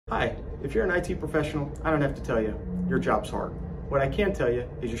Hi, if you're an IT professional, I don't have to tell you, your job's hard. What I can tell you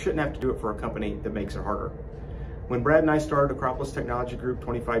is you shouldn't have to do it for a company that makes it harder. When Brad and I started Acropolis Technology Group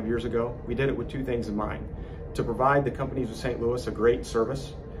 25 years ago, we did it with two things in mind: to provide the companies of St. Louis a great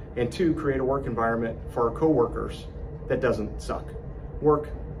service, and two, create a work environment for our coworkers that doesn't suck. Work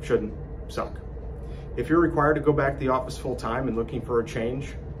shouldn't suck. If you're required to go back to the office full time and looking for a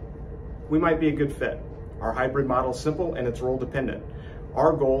change, we might be a good fit. Our hybrid model is simple and it's role dependent.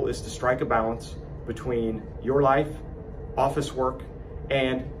 Our goal is to strike a balance between your life, office work,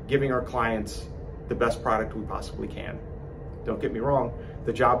 and giving our clients the best product we possibly can. Don't get me wrong,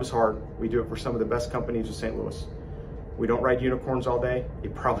 the job is hard. We do it for some of the best companies in St. Louis. We don't ride unicorns all day. You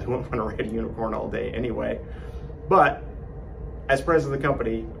probably wouldn't want to ride a unicorn all day anyway. But as president of the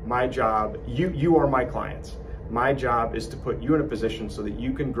company, my job, you are my clients. My job is to put you in a position so that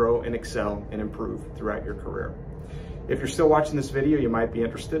you can grow and excel and improve throughout your career. If you're still watching this video, you might be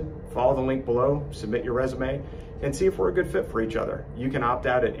interested. Follow the link below, submit your resume, and see if we're a good fit for each other. You can opt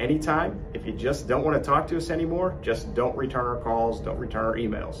out at any time. If you just don't want to talk to us anymore, just don't return our calls, don't return our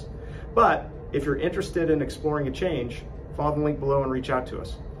emails. But if you're interested in exploring a change, follow the link below and reach out to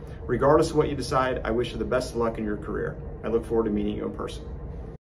us. Regardless of what you decide, I wish you the best of luck in your career. I look forward to meeting you in person.